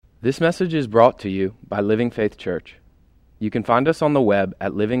This message is brought to you by Living Faith Church. You can find us on the web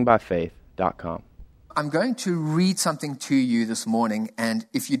at livingbyfaith.com. I'm going to read something to you this morning, and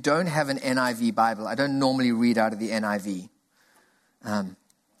if you don't have an NIV Bible, I don't normally read out of the NIV,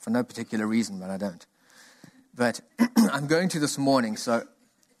 for no particular reason, but I don't. But I'm going to this morning, so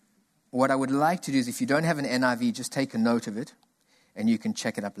what I would like to do is, if you don't have an NIV, just take a note of it, and you can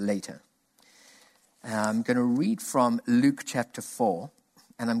check it up later. I'm going to read from Luke chapter 4,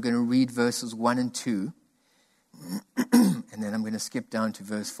 and I'm going to read verses 1 and 2, and then I'm going to skip down to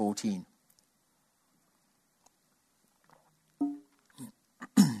verse 14.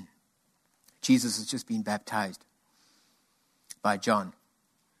 Jesus has just been baptized by John,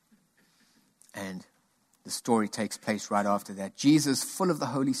 and the story takes place right after that. Jesus, full of the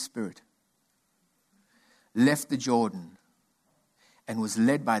Holy Spirit, left the Jordan and was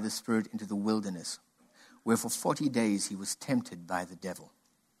led by the Spirit into the wilderness, where for 40 days he was tempted by the devil.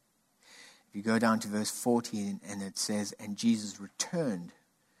 If you go down to verse 14, and it says, "And Jesus returned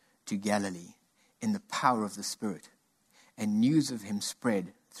to Galilee in the power of the Spirit, and news of him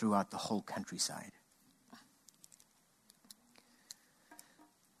spread throughout the whole countryside."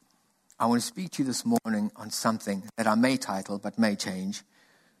 I want to speak to you this morning on something that I may title, but may change,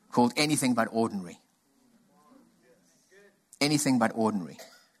 called Anything But Ordinary. Anything but ordinary.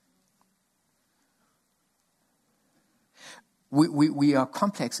 We are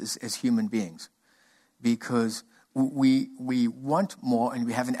complex as human beings because we want more and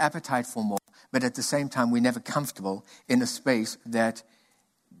we have an appetite for more, but at the same time we're never comfortable in a space that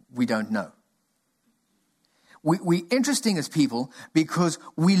we don't know. We're interesting as people because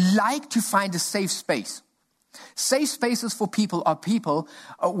we like to find a safe space. Safe spaces for people are people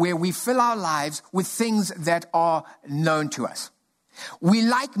where we fill our lives with things that are known to us. We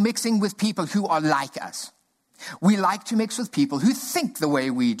like mixing with people who are like us. We like to mix with people who think the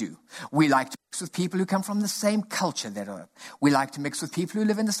way we do. We like to mix with people who come from the same culture that are. We like to mix with people who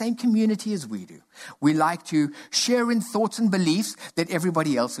live in the same community as we do. We like to share in thoughts and beliefs that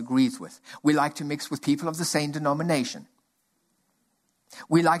everybody else agrees with. We like to mix with people of the same denomination.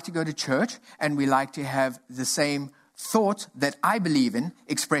 We like to go to church and we like to have the same thoughts that I believe in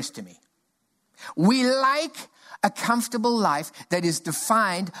expressed to me. We like a comfortable life that is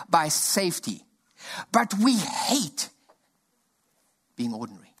defined by safety. But we hate being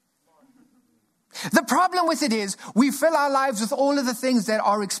ordinary. The problem with it is we fill our lives with all of the things that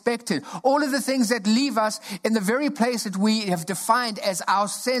are expected, all of the things that leave us in the very place that we have defined as our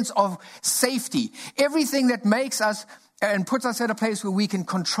sense of safety. Everything that makes us and puts us at a place where we can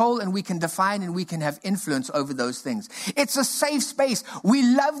control and we can define and we can have influence over those things. It's a safe space. We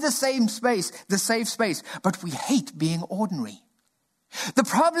love the safe space, but we hate being ordinary. The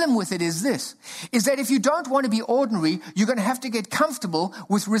problem with it is this, is that if you don't want to be ordinary, you're going to have to get comfortable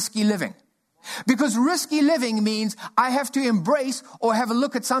with risky living. Because risky living means I have to embrace or have a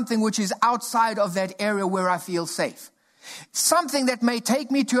look at something which is outside of that area where I feel safe. Something that may take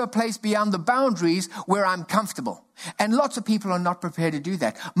me to a place beyond the boundaries where I'm comfortable. And lots of people are not prepared to do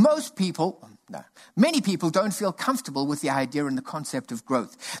that. Many people don't feel comfortable with the idea and the concept of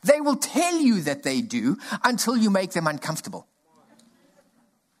growth. They will tell you that they do until you make them uncomfortable.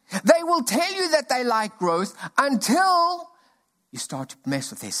 They will tell you that they like growth until you start to mess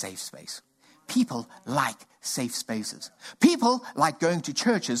with their safe space. People like safe spaces. People like going to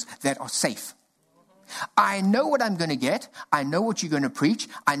churches that are safe. I know what I'm going to get. I know what you're going to preach.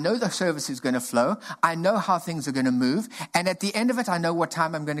 I know the service is going to flow. I know how things are going to move. And at the end of it, I know what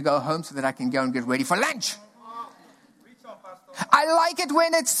time I'm going to go home so that I can go and get ready for lunch. I like it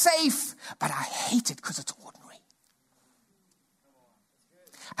when it's safe, but I hate it because it's ordinary.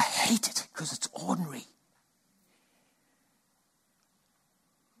 I hate it because it's ordinary.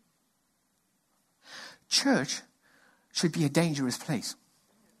 Church should be a dangerous place.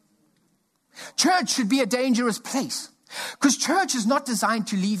 Church should be a dangerous place. Because church is not designed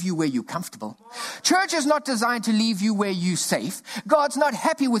to leave you where you're comfortable. Church is not designed to leave you where you're safe. God's not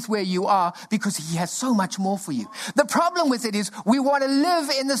happy with where you are because he has so much more for you. The problem with it is we want to live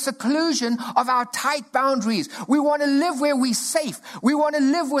in the seclusion of our tight boundaries. We want to live where we're safe. We want to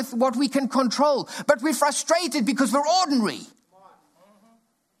live with what we can control. But we're frustrated because we're ordinary.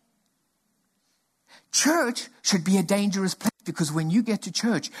 Church should be a dangerous place because when you get to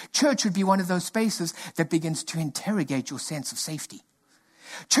church, church should be one of those spaces that begins to interrogate your sense of safety.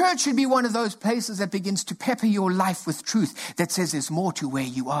 Church should be one of those places that begins to pepper your life with truth that says there's more to where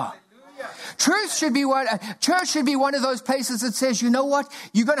you are. Church should be one of those places that says, you know what?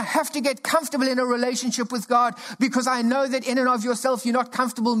 You're going to have to get comfortable in a relationship with God, because I know that in and of yourself, you're not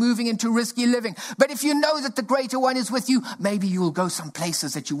comfortable moving into risky living. But if you know that the greater one is with you, maybe you'll go some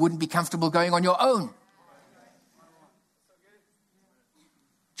places that you wouldn't be comfortable going on your own.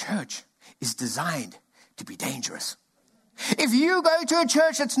 Church is designed to be dangerous. If you go to a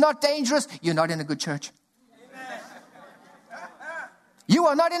church that's not dangerous, you're not in a good church. You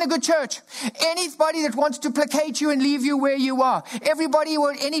are not in a good church. Anybody that wants to placate you and leave you where you are,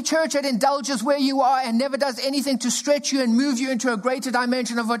 any church that indulges where you are and never does anything to stretch you and move you into a greater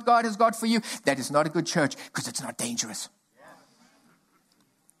dimension of what God has got for you, that is not a good church, because it's not dangerous.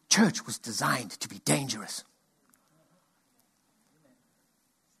 Church was designed to be dangerous.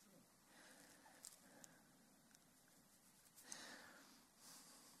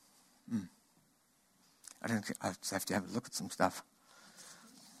 I just have to have a look at some stuff.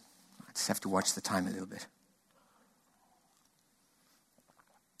 I just have to watch the time a little bit.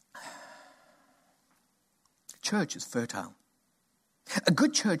 Church is fertile. A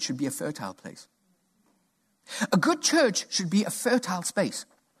good church should be a fertile place. A good church should be a fertile space,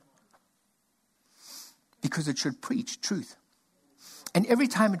 because it should preach truth. And every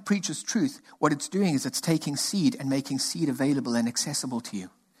time it preaches truth, what it's doing is it's taking seed and making seed available and accessible to you.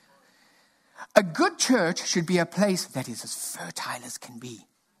 A good church should be a place that is as fertile as can be.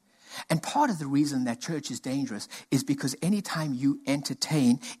 And part of the reason that church is dangerous is because anytime you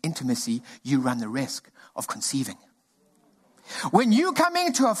entertain intimacy, you run the risk of conceiving. When you come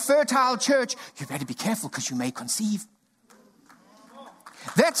into a fertile church, you better be careful, because you may conceive.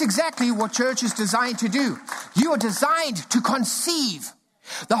 That's exactly what church is designed to do. You are designed to conceive.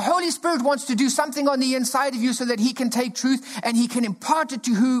 The Holy Spirit wants to do something on the inside of you so that he can take truth and he can impart it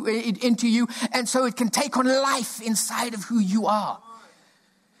into you, and so it can take on life inside of who you are.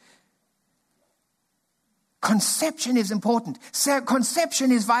 Conception is important.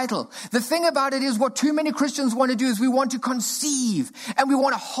 Conception is vital. The thing about it is, what too many Christians want to do is we want to conceive, and we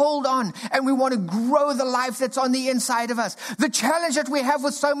want to hold on, and we want to grow the life that's on the inside of us. The challenge that we have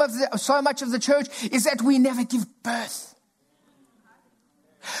with so much of the church is that we never give birth.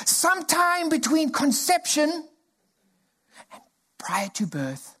 Sometime between conception and prior to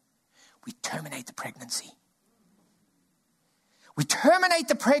birth, we terminate the pregnancy. We terminate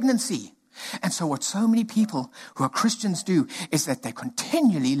the pregnancy. And so what so many people who are Christians do is that they're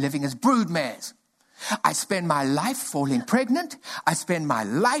continually living as broodmares. I spend my life falling pregnant. I spend my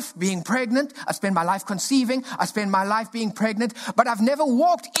life being pregnant. I spend my life conceiving. I spend my life being pregnant. But I've never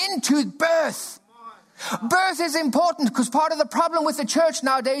walked into birth. Birth is important, because part of the problem with the church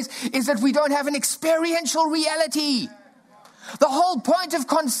nowadays is that we don't have an experiential reality. The whole point of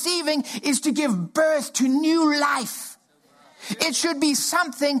conceiving is to give birth to new life. It should be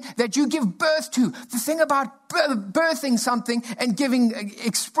something that you give birth to. The thing about birthing something and giving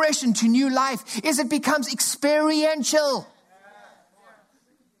expression to new life is it becomes experiential.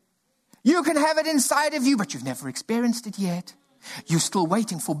 You can have it inside of you, but you've never experienced it yet. You're still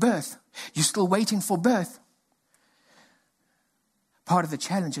waiting for birth. You're still waiting for birth. Part of the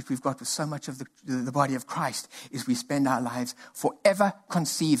challenge that we've got with so much of the body of Christ is we spend our lives forever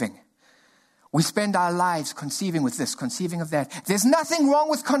conceiving. We spend our lives conceiving with this, conceiving of that. There's nothing wrong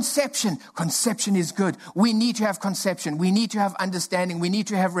with conception. Conception is good. We need to have conception. We need to have understanding. We need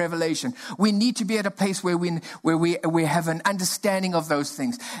to have revelation. We need to be at a place where we have an understanding of those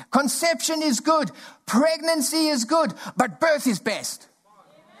things. Conception is good. Pregnancy is good. But birth is best.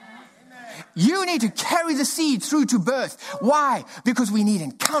 You need to carry the seed through to birth. Why? Because we need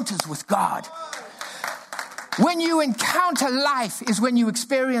encounters with God. When you encounter life is when you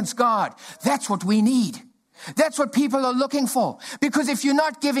experience God. That's what we need. That's what people are looking for. Because if you're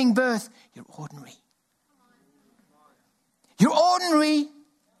not giving birth, you're ordinary. You're ordinary.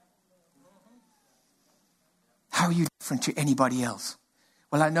 How are you different to anybody else?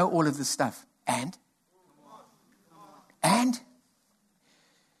 Well, I know all of this stuff. And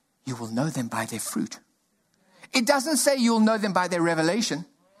you will know them by their fruit. It doesn't say you'll know them by their revelation.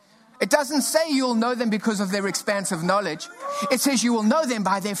 It doesn't say you'll know them because of their expansive knowledge. It says you will know them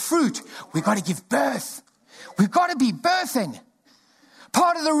by their fruit. We've got to give birth. We've got to be birthing.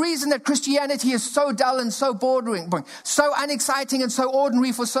 Part of the reason that Christianity is so dull and so boring, so unexciting and so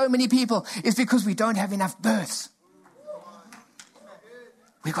ordinary for so many people is because we don't have enough births.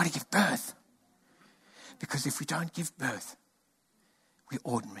 We've got to give birth. Because if we don't give birth, we're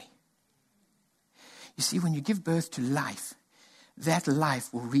ordinary. You see, when you give birth to life, that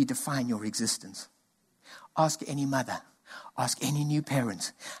life will redefine your existence. Ask any mother, ask any new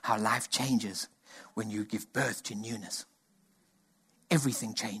parent how life changes when you give birth to newness.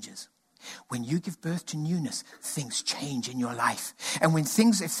 Everything changes. When you give birth to newness, things change in your life. And if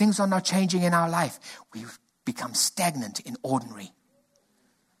things are not changing in our life, we become stagnant in ordinary.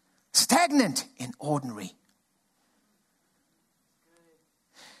 Stagnant in ordinary.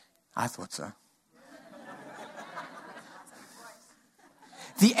 I thought so.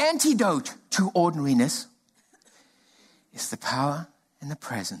 The antidote to ordinariness is the power and the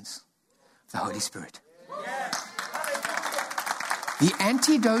presence of the Holy Spirit. The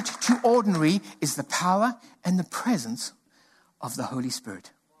antidote to ordinary is the power and the presence of the Holy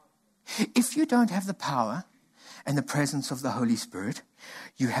Spirit. If you don't have the power and the presence of the Holy Spirit,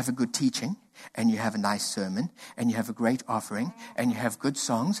 you have a good teaching, and you have a nice sermon, and you have a great offering, and you have good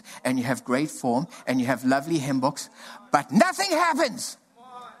songs, and you have great form, and you have lovely hymn books, but nothing happens.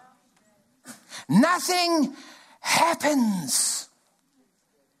 Nothing happens.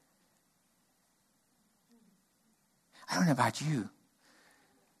 I don't know about you,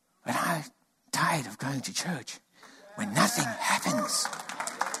 but I'm tired of going to church when nothing happens.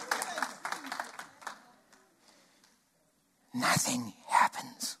 Nothing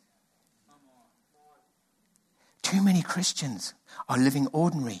happens. Too many Christians are living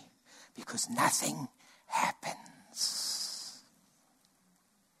ordinary because nothing happens.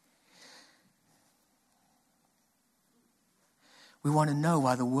 We want to know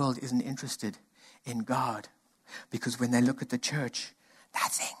why the world isn't interested in God. Because when they look at the church,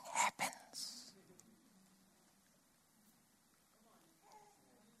 nothing happens.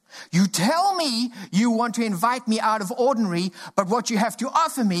 You tell me you want to invite me out of ordinary, but what you have to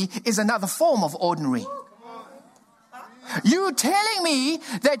offer me is another form of ordinary. You telling me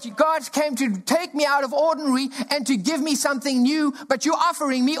that God came to take me out of ordinary and to give me something new, but you're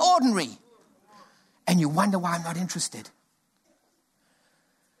offering me ordinary. And you wonder why I'm not interested.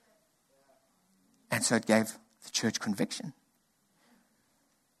 And so it gave the church conviction.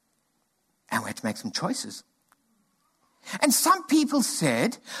 And we had to make some choices. And some people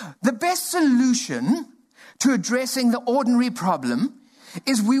said the best solution to addressing the ordinary problem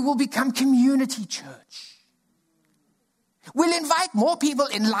is we will become community church. We'll invite more people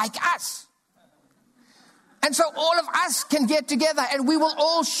in like us. And so all of us can get together and we will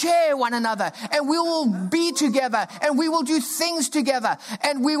all share one another and we will be together and we will do things together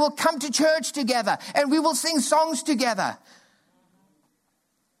and we will come to church together and we will sing songs together.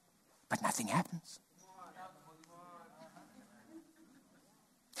 But nothing happens.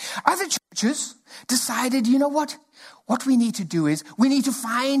 Other churches decided, you know what? What we need to do is we need to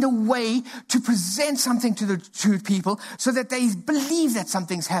find a way to present something to people so that they believe that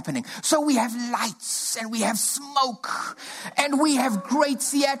something's happening. So we have lights and we have smoke and we have great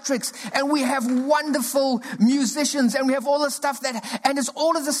theatrics and we have wonderful musicians and we have all the stuff and it's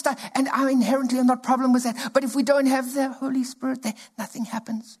all of the stuff. And I inherently have no problem with that. But if we don't have the Holy Spirit there, nothing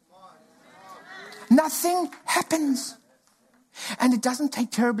happens. Nothing happens. And it doesn't take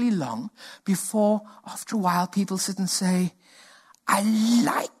terribly long before, after a while, people sit and say, I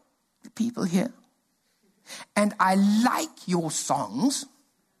like the people here. And I like your songs.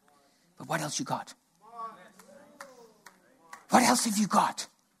 But what else you got? What else have you got?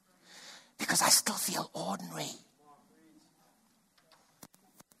 Because I still feel ordinary.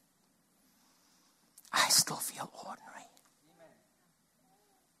 I still feel ordinary.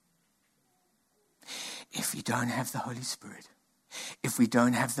 If you don't have the Holy Spirit, if we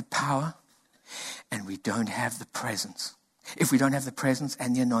don't have the power and we don't have the presence, if we don't have the presence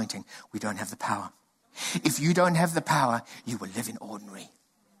and the anointing, we don't have the power. If you don't have the power, you will live in ordinary.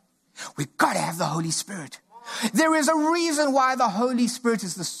 We've got to have the Holy Spirit. There is a reason why the Holy Spirit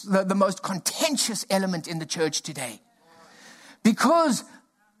is the most contentious element in the church today. Because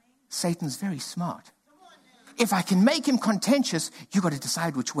Satan's very smart. If I can make him contentious, you've got to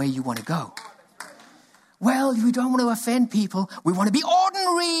decide which way you want to go. Well, we don't want to offend people. We want to be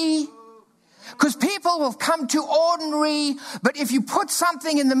ordinary. Because people will come to ordinary. But if you put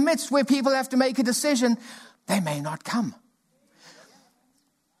something in the midst where people have to make a decision, they may not come.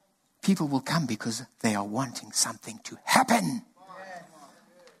 People will come because they are wanting something to happen.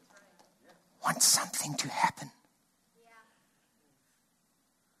 Want something to happen.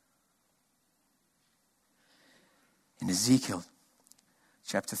 In Ezekiel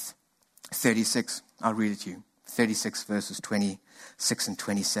chapter 36, I'll read it to you. 36 verses 26 and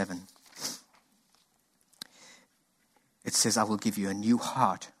 27. It says, I will give you a new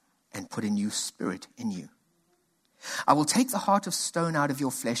heart and put a new spirit in you. I will take the heart of stone out of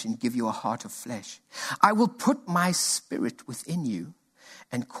your flesh and give you a heart of flesh. I will put my spirit within you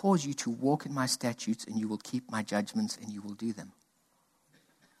and cause you to walk in my statutes, and you will keep my judgments and you will do them.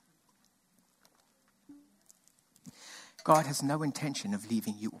 God has no intention of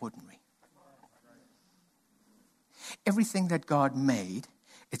leaving you ordinary. Everything that God made,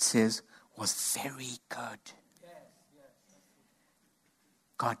 it says, was very good.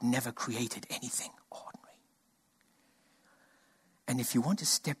 God never created anything ordinary. And if you want to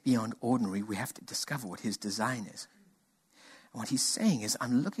step beyond ordinary, we have to discover what his design is. And what he's saying is,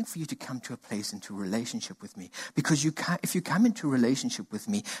 I'm looking for you to come to a place into a relationship with me. Because if you come into a relationship with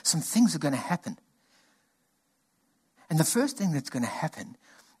me, some things are going to happen. And the first thing that's going to happen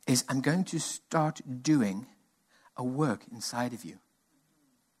is I'm going to start doing a work inside of you.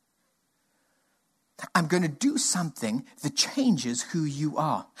 I'm going to do something that changes who you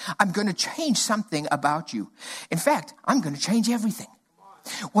are. I'm going to change something about you. In fact, I'm going to change everything.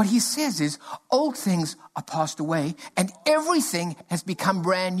 What he says is, old things are passed away and everything has become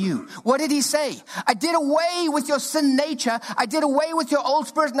brand new. What did he say? I did away with your sin nature. I did away with your old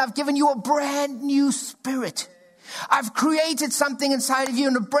spirit and I've given you a brand new spirit. I've created something inside of you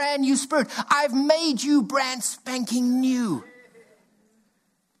in a brand new spirit. I've made you brand spanking new.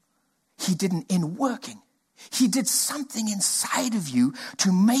 He didn't end working. He did something inside of you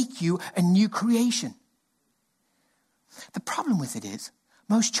to make you a new creation. The problem with it is,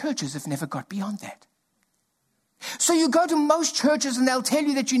 most churches have never got beyond that. So you go to most churches and they'll tell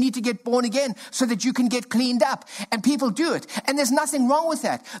you that you need to get born again so that you can get cleaned up. And people do it. And there's nothing wrong with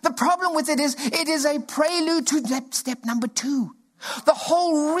that. The problem with it is a prelude to step number 2. The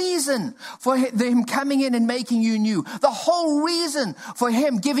whole reason for him coming in and making you new, the whole reason for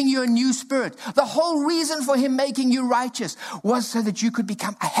him giving you a new spirit, the whole reason for him making you righteous was so that you could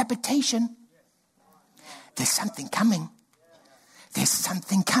become a habitation. There's something coming. There's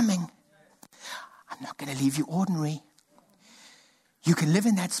something coming. I'm not going to leave you ordinary. You can live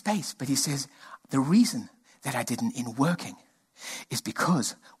in that space, but he says, the reason that I didn't end working is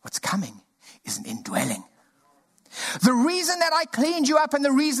because what's coming is an indwelling. The reason that I cleaned you up and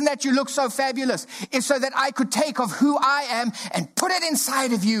the reason that you look so fabulous is so that I could take of who I am and put it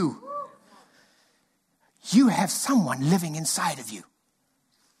inside of you. You have someone living inside of you.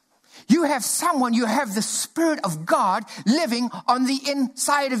 You have the Spirit of God living on the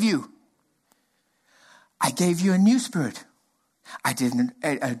inside of you. I gave you a new spirit. I did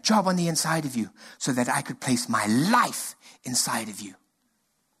a job on the inside of you so that I could place my life inside of you.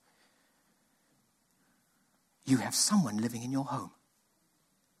 You have someone living in your home.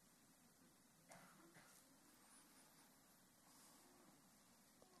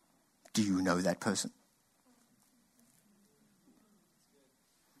 Do you know that person?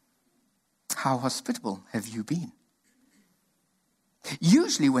 How hospitable have you been?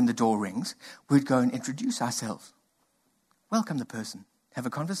 Usually when the door rings, we'd go and introduce ourselves. Welcome the person. Have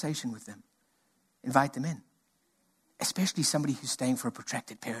a conversation with them. Invite them in. Especially somebody who's staying for a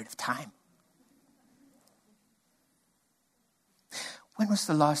protracted period of time. When was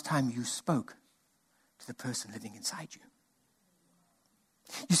the last time you spoke to the person living inside you?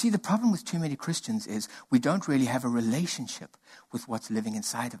 You see, the problem with too many Christians is we don't really have a relationship with what's living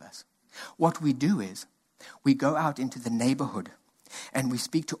inside of us. What we do is we go out into the neighborhood and we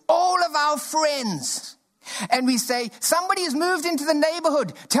speak to all of our friends and we say, somebody has moved into the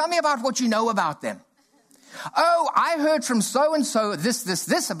neighborhood. Tell me about what you know about them. Oh, I heard from so-and-so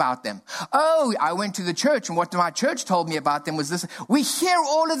this about them. Oh, I went to the church and what my church told me about them was this. We hear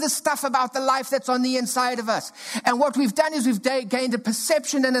all of this stuff about the life that's on the inside of us. And what we've done is we've gained a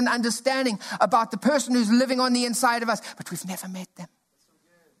perception and an understanding about the person who's living on the inside of us, but we've never met them.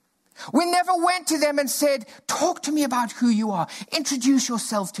 We never went to them and said, talk to me about who you are. Introduce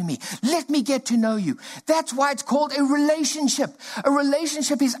yourself to me. Let me get to know you. That's why it's called a relationship. A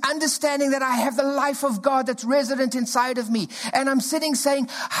relationship is understanding that I have the life of God that's resident inside of me. And I'm sitting saying,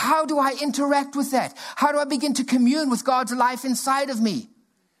 how do I interact with that? How do I begin to commune with God's life inside of me?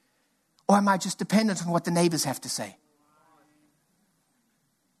 Or am I just dependent on what the neighbors have to say?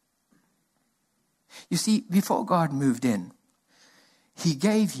 You see, before God moved in, He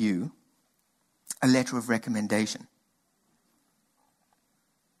gave you a letter of recommendation.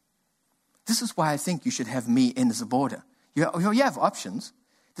 This is why I think you should have me in as a border. You have options.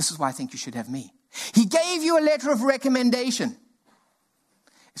 This is why I think you should have me. He gave you a letter of recommendation.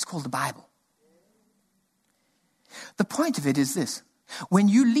 It's called the Bible. The point of it is this. When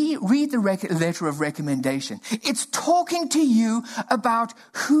you read the letter of recommendation, it's talking to you about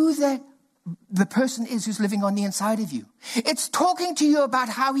who the person is who's living on the inside of you. It's talking to you about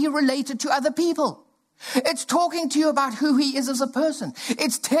how he related to other people. It's talking to you about who he is as a person.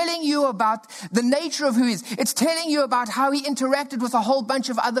 It's telling you about the nature of who he is. It's telling you about how he interacted with a whole bunch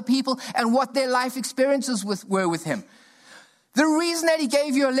of other people and what their life experiences were with him. The reason that he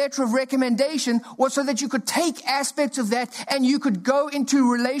gave you a letter of recommendation was so that you could take aspects of that and you could go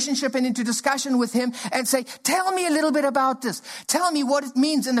into relationship and into discussion with him and say, tell me a little bit about this. Tell me what it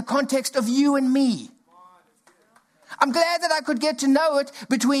means in the context of you and me. I'm glad that I could get to know it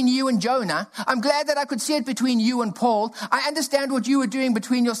between you and Jonah. I'm glad that I could see it between you and Paul. I understand what you were doing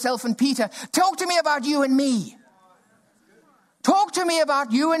between yourself and Peter. Talk to me about you and me. Talk to me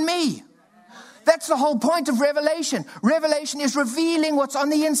about you and me. That's the whole point of Revelation. Revelation is revealing what's on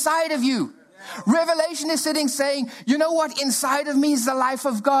the inside of you. Revelation is sitting saying, you know what? Inside of me is the life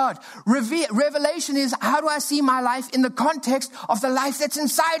of God. Revelation is, how do I see my life in the context of the life that's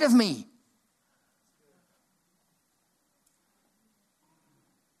inside of me?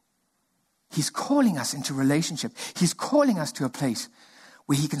 He's calling us into relationship. He's calling us to a place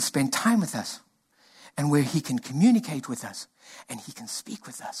where he can spend time with us and where he can communicate with us and he can speak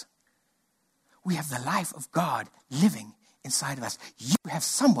with us. We have the life of God living inside of us. You have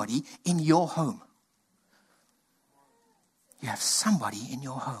somebody in your home. You have somebody in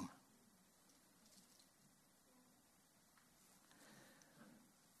your home.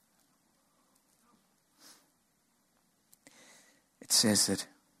 It says that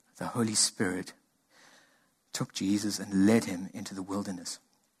the Holy Spirit took Jesus and led him into the wilderness.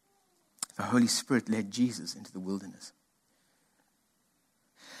 The Holy Spirit led Jesus into the wilderness.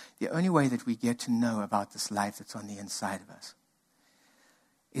 The only way that we get to know about this life that's on the inside of us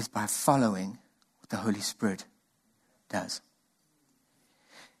is by following what the Holy Spirit does.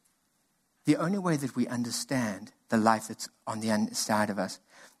 The only way that we understand the life that's on the inside of us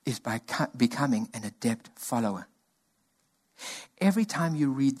is by becoming an adept follower. Every time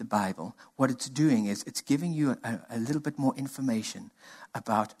you read the Bible, what it's doing is it's giving you a little bit more information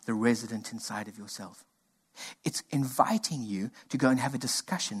about the resident inside of yourself. It's inviting you to go and have a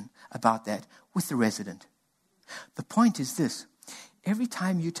discussion about that with the resident. The point is this. Every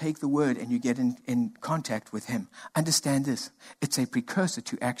time you take the word and you get in contact with him, understand this. It's a precursor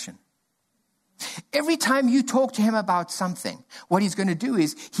to action. Every time you talk to him about something, what he's going to do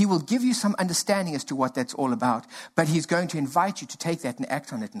is he will give you some understanding as to what that's all about, but he's going to invite you to take that and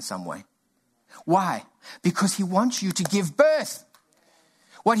act on it in some way. Why? Because he wants you to give birth.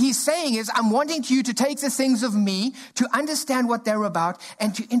 What he's saying is, I'm wanting you to take the things of me, to understand what they're about,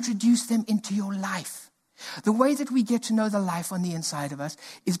 and to introduce them into your life. The way that we get to know the life on the inside of us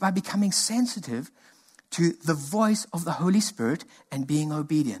is by becoming sensitive to the voice of the Holy Spirit and being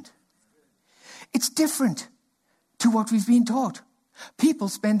obedient. It's different to what we've been taught. People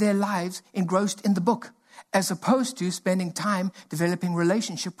spend their lives engrossed in the book, as opposed to spending time developing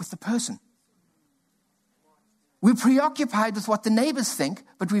relationship with the person. We're preoccupied with what the neighbors think,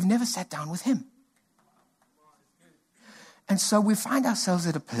 but we've never sat down with him. And so we find ourselves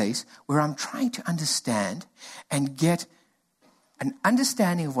at a place where I'm trying to understand and get an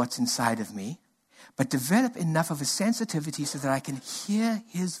understanding of what's inside of me, but develop enough of a sensitivity so that I can hear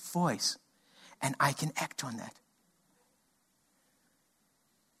his voice and I can act on that.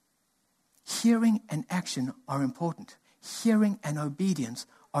 Hearing and action are important. Hearing and obedience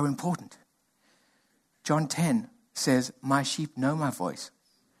are important. John 10 says, my sheep know my voice.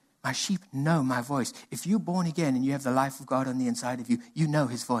 My sheep know my voice. If you're born again and you have the life of God on the inside of you, you know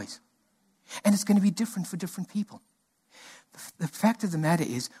his voice. And it's going to be different for different people. The fact of the matter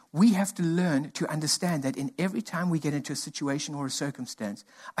is, we have to learn to understand that in every time we get into a situation or a circumstance,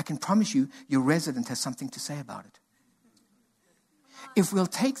 I can promise you, your resident has something to say about it. If we'll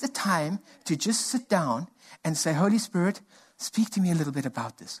take the time to just sit down and say, Holy Spirit, speak to me a little bit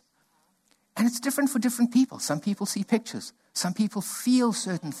about this. And it's different for different people. Some people see pictures. Some people feel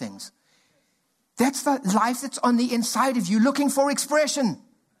certain things. That's the life that's on the inside of you looking for expression.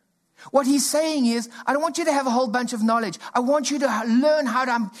 What he's saying is, I don't want you to have a whole bunch of knowledge. I want you to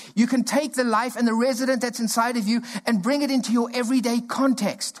learn you can take the life and the resident that's inside of you and bring it into your everyday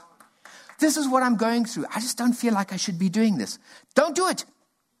context. This is what I'm going through. I just don't feel like I should be doing this. Don't do it.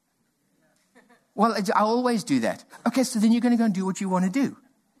 Well, I always do that. Okay, so then you're going to go and do what you want to do.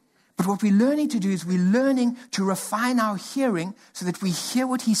 But what we're learning to do is we're learning to refine our hearing so that we hear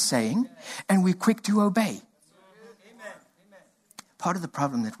what he's saying and we're quick to obey. Part of the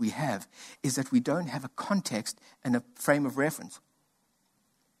problem that we have is that we don't have a context and a frame of reference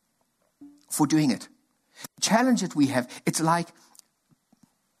for doing it. The challenge that we have, it's like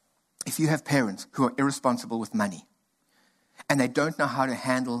if you have parents who are irresponsible with money and they don't know how to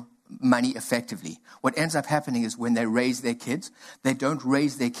handle money effectively. What ends up happening is when they raise their kids, they don't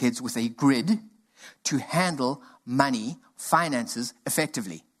raise their kids with a grid to handle money, finances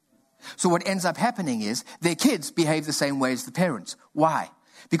effectively. So what ends up happening is their kids behave the same way as the parents. Why?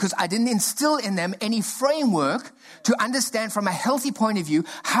 because I didn't instill in them any framework to understand from a healthy point of view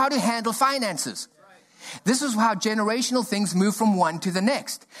how to handle finances. This is how generational things move from one to the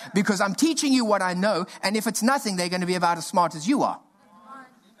next. Because I'm teaching you what I know, and if it's nothing, they're going to be about as smart as you are.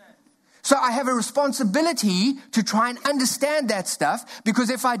 So I have a responsibility to try and understand that stuff, because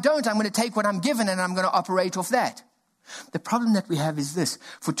if I don't, I'm going to take what I'm given and I'm going to operate off that. The problem that we have is this.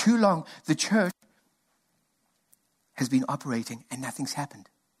 For too long, the church has been operating and nothing's happened.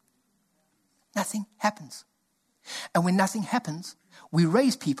 Nothing happens. And when nothing happens, we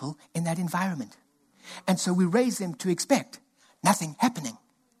raise people in that environment. And so we raise them to expect nothing happening.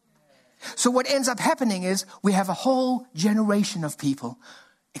 So what ends up happening is we have a whole generation of people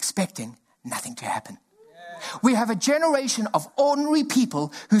expecting nothing to happen. We have a generation of ordinary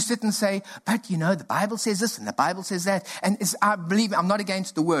people who sit and say, but you know, the Bible says this and the Bible says that. And I believe, I'm not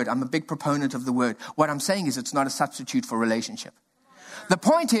against the word. I'm a big proponent of the word. What I'm saying is it's not a substitute for relationship. The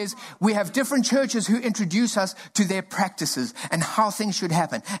point is, we have different churches who introduce us to their practices and how things should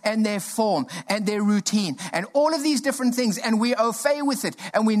happen, and their form and their routine and all of these different things. And we're au fait with it,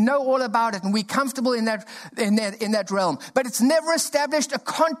 and we know all about it, and we're comfortable in that realm. But it's never established a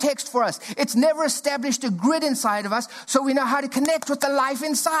context for us. It's never established a grid inside of us, so we know how to connect with the life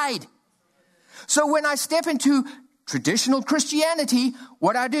inside. So when I step into traditional Christianity,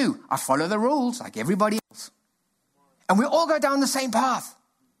 what I do, I follow the rules like everybody else. And we all go down the same path.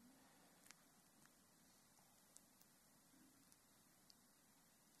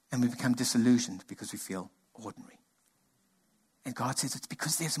 And we become disillusioned because we feel ordinary. And God says it's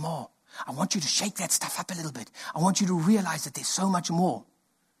because there's more. I want you to shake that stuff up a little bit. I want you to realize that there's so much more.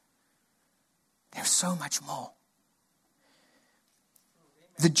 There's so much more.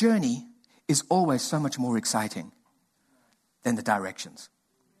 The journey is always so much more exciting than the directions.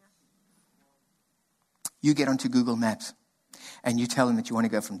 You get onto Google Maps and you tell them that you want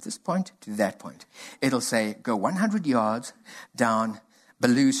to go from this point to that point. It'll say, go 100 yards down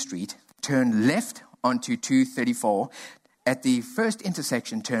Ballou Street, turn left onto 234. At the first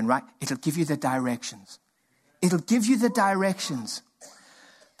intersection, turn right. It'll give you the directions. It'll give you the directions.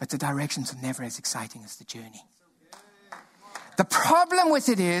 But the directions are never as exciting as the journey. The problem with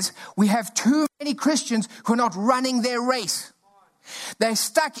it is we have too many Christians who are not running their race. They're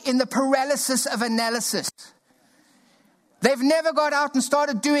stuck in the paralysis of analysis. They've never got out and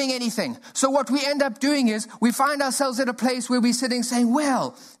started doing anything. So what we end up doing is we find ourselves at a place where we're sitting saying,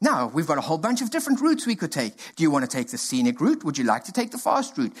 well, now we've got a whole bunch of different routes we could take. Do you want to take the scenic route? Would you like to take the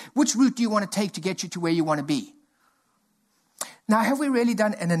fast route? Which route do you want to take to get you to where you want to be? Now, have we really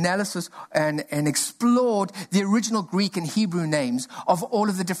done an analysis and explored the original Greek and Hebrew names of all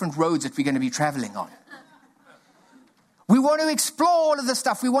of the different roads that we're going to be traveling on? We want to explore all of the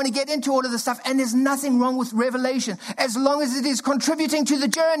stuff. We want to get into all of the stuff. And there's nothing wrong with revelation as long as it is contributing to the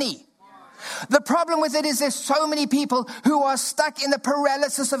journey. The problem with it is there's so many people who are stuck in the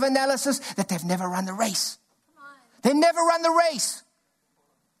paralysis of analysis that they've never run the race. They never run the race.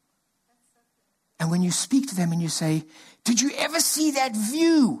 And when you speak to them and you say, did you ever see that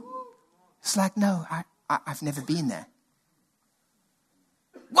view? It's like, no, I've never been there.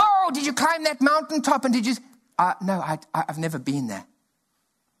 Whoa, did you climb that mountaintop and did you... No, I've never been there.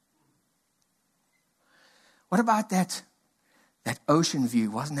 What about that ocean view?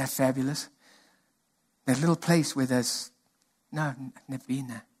 Wasn't that fabulous? That little place where there's... No, I've never been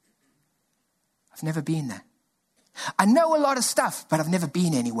there. I've never been there. I know a lot of stuff, but I've never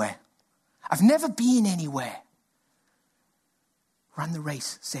been anywhere. I've never been anywhere. Run the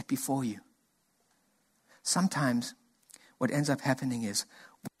race set before you. Sometimes what ends up happening is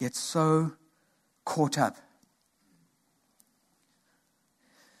we get so caught up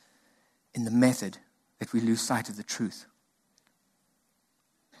in the method that we lose sight of the truth.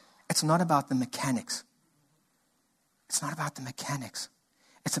 It's not about the mechanics. It's not about the mechanics.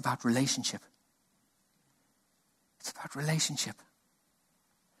 It's about relationship. It's about relationship.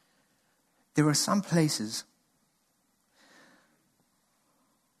 There are some places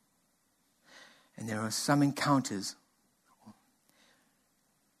and there are some encounters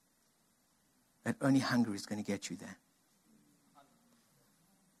that only hunger is going to get you there.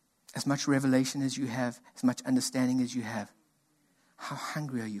 As much revelation as you have, as much understanding as you have, how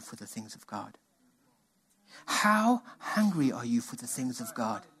hungry are you for the things of God? How hungry are you for the things of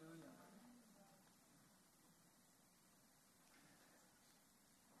God?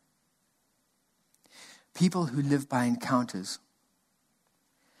 People who live by encounters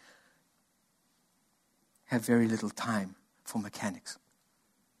have very little time for mechanics.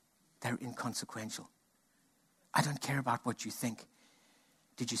 They're inconsequential. I don't care about what you think.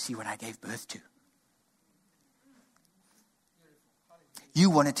 Did you see what I gave birth to? You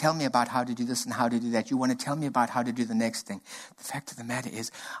want to tell me about how to do this and how to do that. You want to tell me about how to do the next thing. The fact of the matter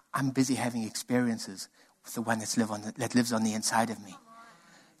is, I'm busy having experiences with the one that lives on the inside of me.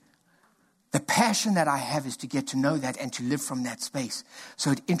 The passion that I have is to get to know that and to live from that space.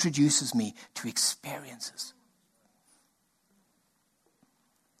 So it introduces me to experiences.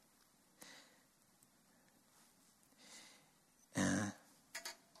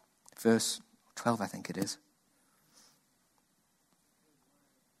 Verse 12, I think it is.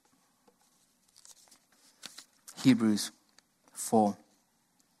 Hebrews 4,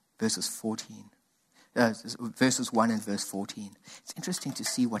 verses 14. Verses 1 and verse 14. It's interesting to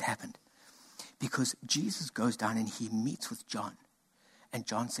see what happened. Because Jesus goes down and he meets with John. And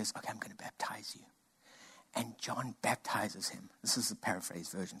John says, okay, I'm going to baptize you. And John baptizes him. This is the paraphrase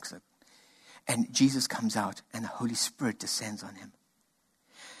version. And Jesus comes out and the Holy Spirit descends on him.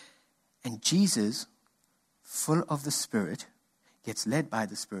 And Jesus, full of the Spirit, gets led by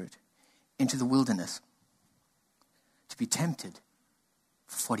the Spirit into the wilderness to be tempted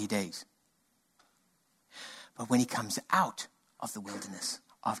for 40 days. But when he comes out of the wilderness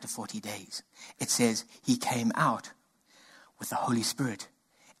after 40 days, it says he came out with the Holy Spirit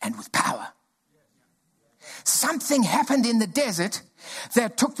and with power. Something happened in the desert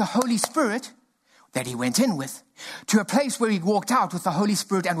that took the Holy Spirit that he went in with to a place where he walked out with the Holy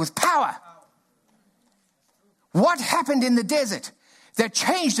Spirit and with power. What happened in the desert that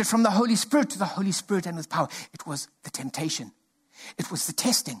changed it from the Holy Spirit to the Holy Spirit and with power? It was the temptation. It was the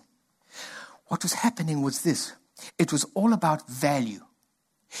testing. What was happening was this. It was all about value.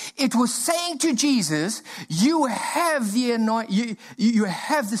 It was saying to Jesus, you have the you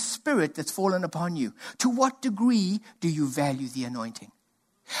have the Spirit that's fallen upon you. To what degree do you value the anointing?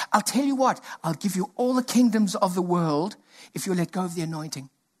 I'll tell you what, I'll give you all the kingdoms of the world if you let go of the anointing.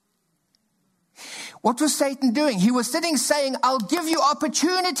 What was Satan doing? He was sitting saying, I'll give you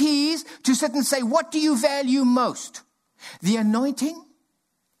opportunities to sit and say, what do you value most? The anointing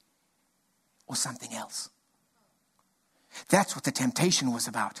or something else? That's what the temptation was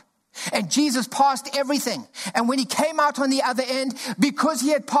about. And Jesus passed everything. And when he came out on the other end, because he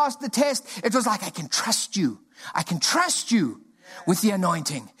had passed the test, it was like, I can trust you. I can trust you with the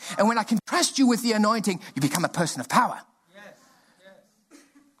anointing. And when I can trust you with the anointing, you become a person of power.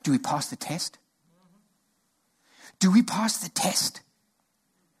 Do we pass the test? Do we pass the test?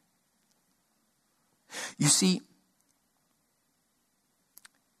 You see,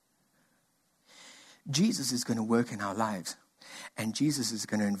 Jesus is going to work in our lives. And Jesus is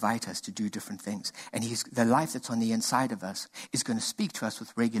going to invite us to do different things. And the life that's on the inside of us is going to speak to us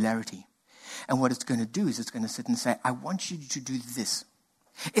with regularity. And what it's going to do is it's going to sit and say, I want you to do this.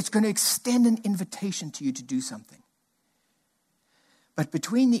 It's going to extend an invitation to you to do something. But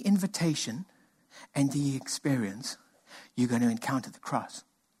between the invitation and the experience, you're going to encounter the cross.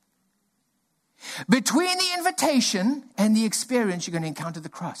 Between the invitation and the experience, you're going to encounter the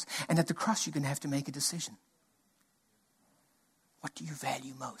cross. And at the cross, you're going to have to make a decision. What do you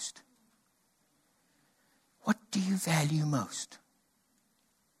value most? What do you value most?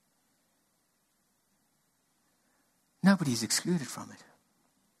 Nobody's excluded from it.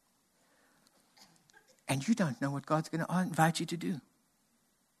 And you don't know what God's going to invite you to do.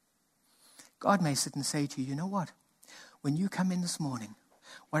 God may sit and say to you, you know what? When you come in this morning,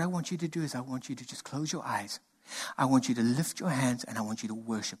 what I want you to do is I want you to just close your eyes. I want you to lift your hands and I want you to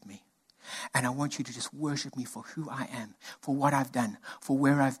worship me. And I want you to just worship me for who I am, for what I've done, for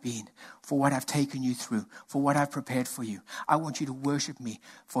where I've been, for what I've taken you through, for what I've prepared for you. I want you to worship me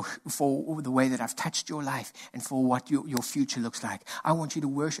for the way that I've touched your life and for what your future looks like. I want you to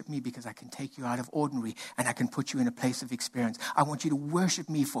worship me because I can take you out of ordinary and I can put you in a place of experience. I want you to worship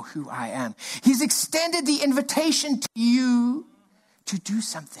me for who I am. He's extended the invitation to you to do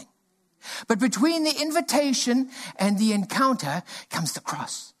something. But between the invitation and the encounter comes the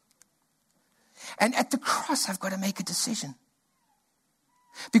cross. And at the cross, I've got to make a decision.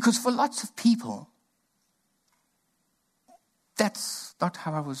 Because for lots of people, that's not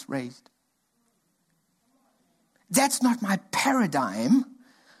how I was raised. That's not my paradigm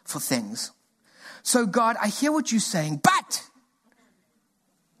for things. So God, I hear what you're saying, but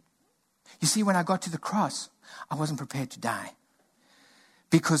you see, when I got to the cross, I wasn't prepared to die.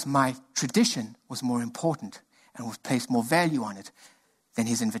 Because my tradition was more important and was placed more value on it than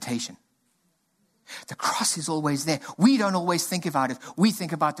his invitation. The cross is always there. We don't always think about it. We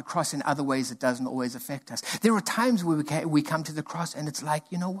think about the cross in other ways. It doesn't always affect us. There are times where we come to the cross and it's like,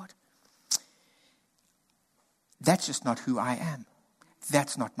 you know what? That's just not who I am.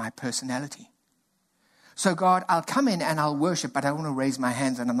 That's not my personality. So God, I'll come in and I'll worship, but I want to raise my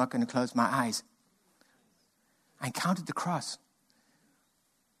hands and I'm not going to close my eyes. I encountered the cross.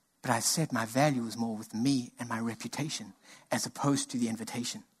 But I said my value is more with me and my reputation as opposed to the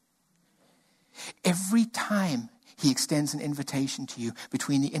invitation. Every time he extends an invitation to you,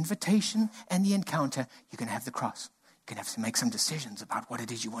 between the invitation and the encounter, you're going to have the cross. You're going to have to make some decisions about what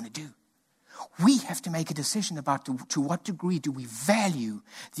it is you want to do. We have to make a decision about to what degree do we value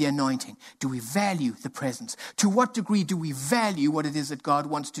the anointing? Do we value the presence? To what degree do we value what it is that God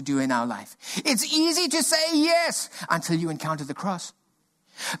wants to do in our life? It's easy to say yes until you encounter the cross.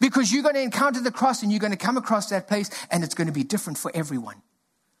 Because you're going to encounter the cross and you're going to come across that place and it's going to be different for everyone.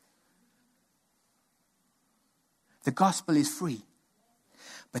 The gospel is free,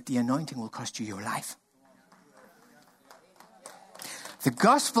 but the anointing will cost you your life. The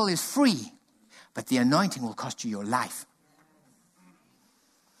gospel is free, but the anointing will cost you your life.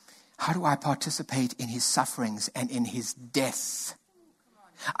 How do I participate in his sufferings and in his death?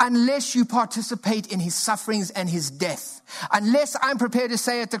 Unless you participate in his sufferings and his death, unless I'm prepared to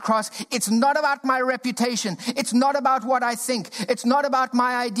say at the cross, it's not about my reputation. It's not about what I think. It's not about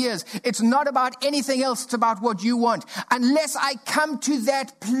my ideas. It's not about anything else. It's about what you want. Unless I come to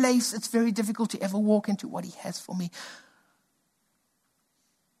that place, it's very difficult to ever walk into what he has for me.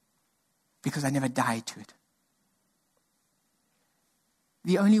 Because I never died to it.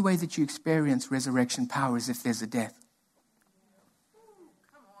 The only way that you experience resurrection power is if there's a death.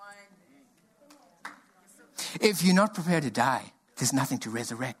 If you're not prepared to die, there's nothing to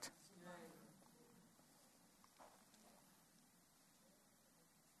resurrect.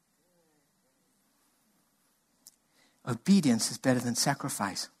 Obedience is better than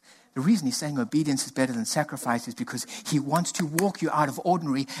sacrifice. The reason he's saying obedience is better than sacrifice is because he wants to walk you out of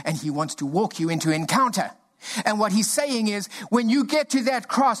ordinary and he wants to walk you into encounter. And what he's saying is, when you get to that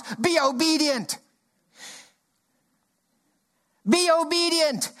cross, be obedient. Be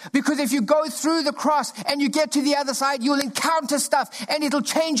obedient, because if you go through the cross and you get to the other side, you'll encounter stuff and it'll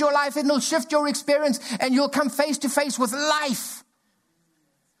change your life and it'll shift your experience and you'll come face to face with life.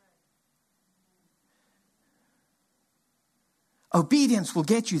 Obedience will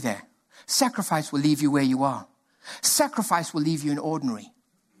get you there. Sacrifice will leave you where you are. Sacrifice will leave you in ordinary,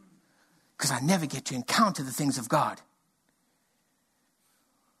 because I never get to encounter the things of God.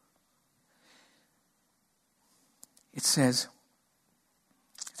 It says,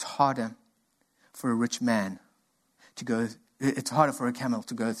 it's harder for a rich man to go, it's harder for a camel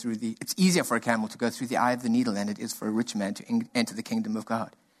to go through it's easier for a camel to go through the eye of the needle than it is for a rich man to enter the kingdom of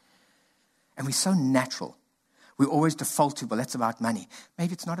God. And we're so natural. We always default to, well, that's about money.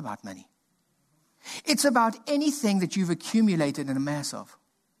 Maybe it's not about money. It's about anything that you've accumulated in a mass of.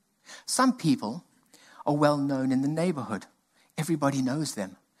 Some people are well known in the neighborhood. Everybody knows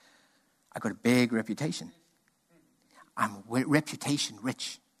them. I've got a big reputation. I'm reputation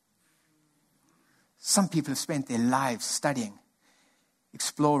rich. Some people have spent their lives studying,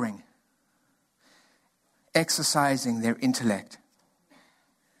 exploring, exercising their intellect.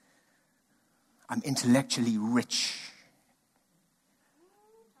 I'm intellectually rich.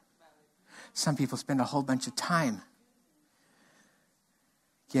 Some people spend a whole bunch of time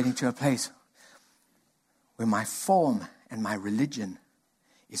getting to a place where my form and my religion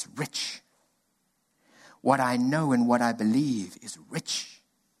is rich. What I know and what I believe is rich.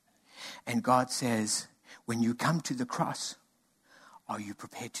 And God says, when you come to the cross, are you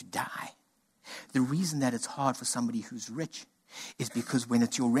prepared to die? The reason that it's hard for somebody who's rich is because when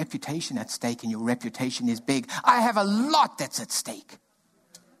it's your reputation at stake and your reputation is big, I have a lot that's at stake.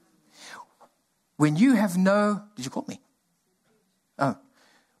 When you have did you call me? Oh.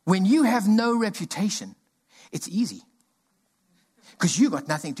 When you have no reputation, it's easy. Because you got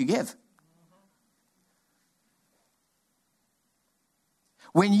nothing to give.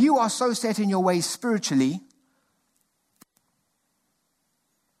 When you are so set in your ways spiritually,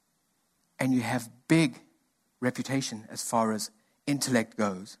 and you have big reputation as far as intellect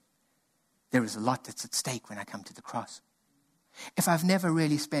goes, there is a lot that's at stake when I come to the cross. If I've never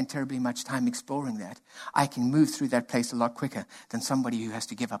really spent terribly much time exploring that, I can move through that place a lot quicker than somebody who has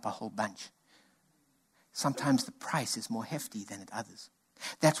to give up a whole bunch. Sometimes the price is more hefty than at others.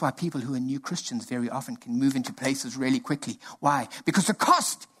 That's why people who are new Christians very often can move into places really quickly. Why? Because the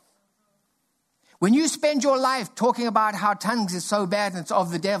cost. When you spend your life talking about how tongues is so bad and it's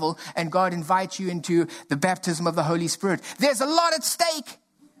of the devil, and God invites you into the baptism of the Holy Spirit, there's a lot at stake.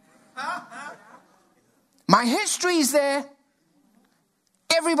 My history is there.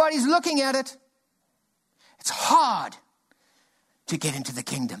 Everybody's looking at it. It's hard to get into the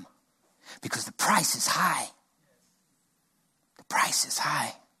kingdom because the price is high. The price is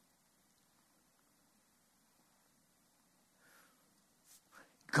high.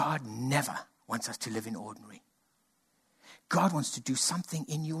 God never wants us to live in ordinary. God wants to do something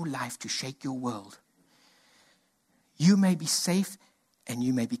in your life to shake your world. You may be safe and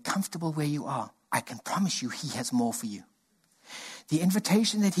you may be comfortable where you are. I can promise you he has more for you. The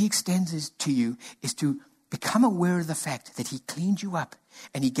invitation that he extends to you is to become aware of the fact that he cleaned you up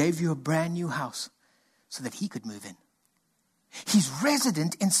and he gave you a brand new house so that he could move in. He's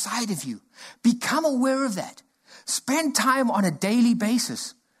resident inside of you. Become aware of that. Spend time on a daily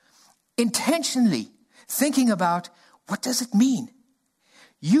basis, intentionally thinking about, what does it mean?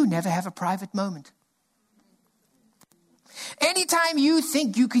 You never have a private moment. Anytime you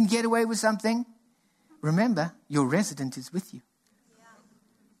think you can get away with something, remember, your resident is with you.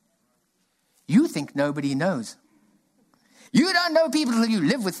 You think nobody knows. You don't know people until you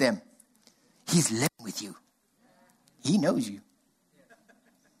live with them. He's living with you. He knows you.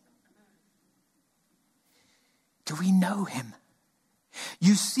 Do we know him?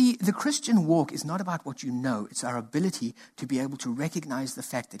 You see, the Christian walk is not about what you know. It's our ability to be able to recognize the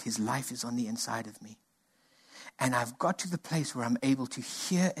fact that his life is on the inside of me. And I've got to the place where I'm able to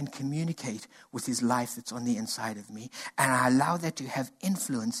hear and communicate with his life that's on the inside of me. And I allow that to have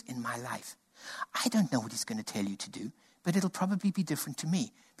influence in my life. I don't know what he's going to tell you to do, but it'll probably be different to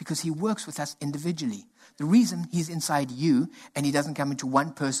me because he works with us individually. The reason he's inside you and he doesn't come into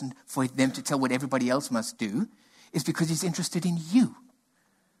one person for them to tell what everybody else must do is because he's interested in you.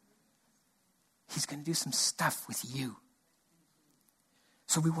 He's going to do some stuff with you.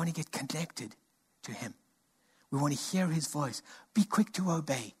 So we want to get connected to him. We want to hear his voice. Be quick to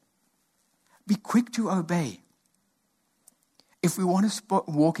obey. Be quick to obey. If we want to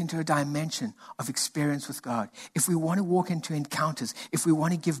walk into a dimension of experience with God, if we want to walk into encounters, if we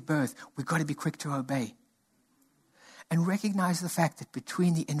want to give birth, we've got to be quick to obey. And recognize the fact that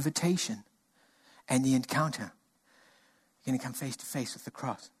between the invitation and the encounter, you're going to come face to face with the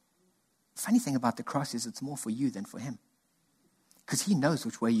cross. The funny thing about the cross is it's more for you than for him. Because he knows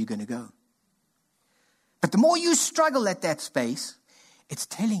which way you're going to go. But the more you struggle at that space, it's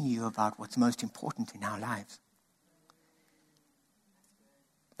telling you about what's most important in our lives.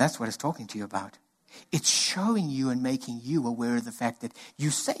 That's what it's talking to you about. It's showing you and making you aware of the fact that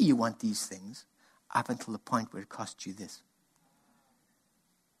you say you want these things up until the point where it costs you this.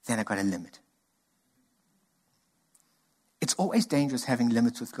 Then I've got a limit. It's always dangerous having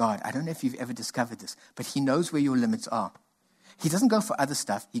limits with God. I don't know if you've ever discovered this, but he knows where your limits are. He doesn't go for other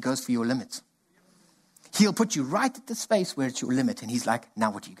stuff. He goes for your limits. He'll put you right at the space where it's your limit. And he's like,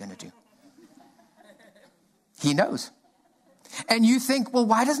 now what are you going to do? He knows. And you think, well,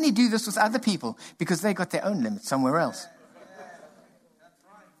 why doesn't he do this with other people? Because they got their own limits somewhere else.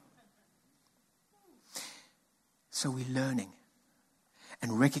 So we're learning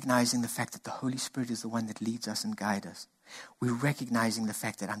and recognizing the fact that the Holy Spirit is the one that leads us and guides us. We're recognizing the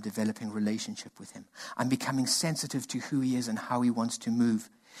fact that I'm developing relationship with him. I'm becoming sensitive to who he is and how he wants to move,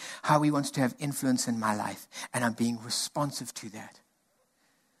 how he wants to have influence in my life. And I'm being responsive to that.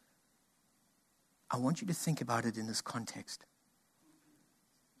 I want you to think about it in this context.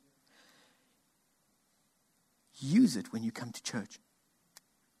 Use it when you come to church.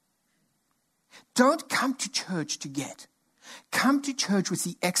 Don't come to church to get. Come to church with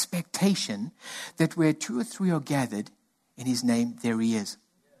the expectation that where 2 or 3 are gathered in his name, there he is.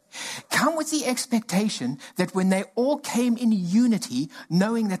 Come with the expectation that when they all came in unity,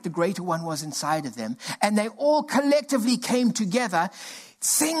 knowing that the greater one was inside of them, and they all collectively came together,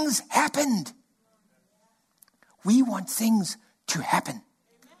 things happened. We want things to happen.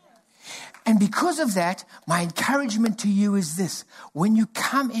 And because of that, my encouragement to you is this. When you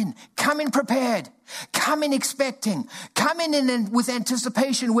come in prepared. Come in expecting. Come in with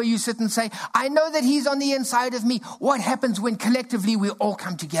anticipation where you sit and say, I know that he's on the inside of me. What happens when collectively we all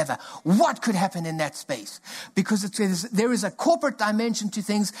come together? What could happen in that space? Because there is a corporate dimension to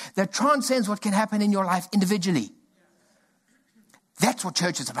things that transcends what can happen in your life individually. That's what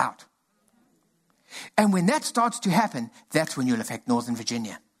church is about. And when that starts to happen, that's when you'll affect Northern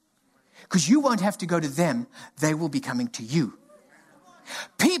Virginia. Because you won't have to go to them. They will be coming to you.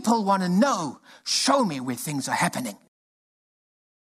 People want to know, show me where things are happening.